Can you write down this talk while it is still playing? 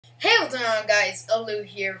Hey, what's going on, guys? Alu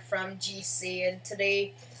here from GC, and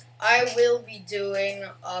today I will be doing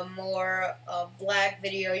a more black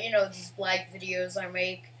video. You know, these black videos I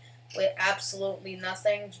make with absolutely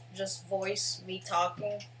nothing, just voice, me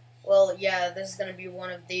talking. Well, yeah, this is going to be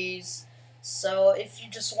one of these. So if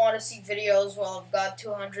you just want to see videos, well, I've got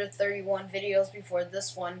 231 videos before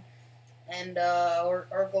this one, and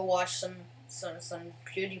or go watch some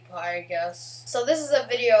PewDiePie, I guess. So this is a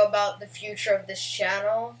video about the future of this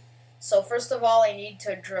channel. So first of all, I need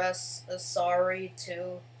to address a sorry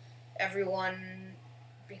to everyone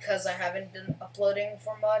because I haven't been uploading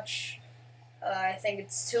for much. I think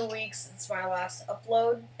it's 2 weeks since my last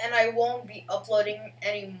upload, and I won't be uploading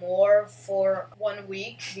anymore for 1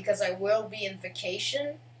 week because I will be in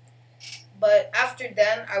vacation. But after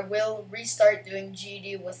then, I will restart doing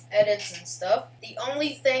GD with edits and stuff. The only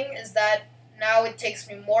thing is that now it takes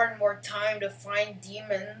me more and more time to find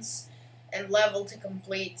demons and level to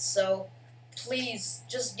complete, so please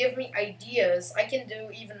just give me ideas. I can do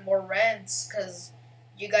even more rants because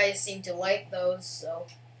you guys seem to like those, so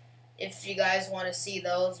if you guys want to see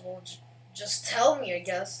those, well, just tell me, I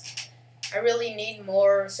guess. I really need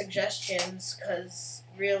more suggestions because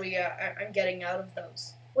really I'm getting out of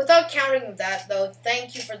those. Without counting that, though,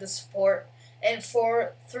 thank you for the support, and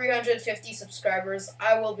for 350 subscribers,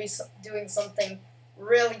 I will be doing something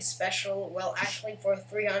really special. Well, actually, for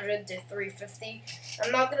 300 to 350.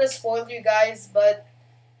 I'm not going to spoil you guys, but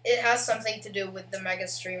it has something to do with the mega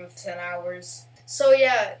stream of 10 hours. So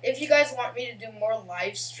yeah, if you guys want me to do more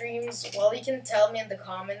live streams, well, you can tell me in the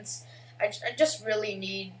comments. I just really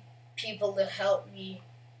need people to help me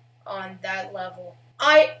on that level.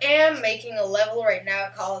 I am making a level right now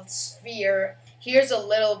called Sphere. Here's a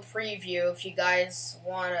little preview if you guys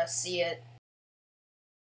want to see it.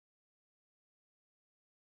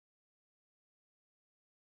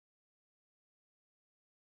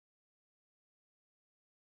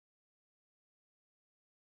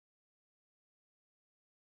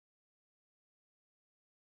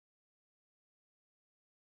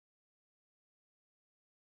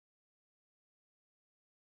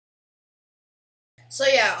 So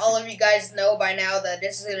yeah, all of you guys know by now that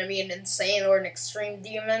this is going to be an insane or an extreme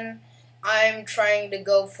demon. I'm trying to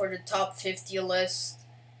go for the top 50 list,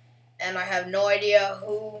 and I have no idea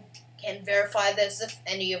who can verify this. If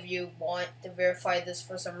any of you want to verify this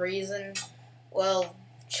for some reason, well,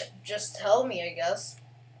 just tell me, I guess.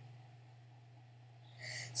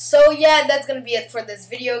 So yeah, that's going to be it for this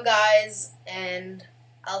video, guys, and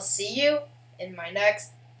I'll see you in my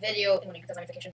next video when you get the notification.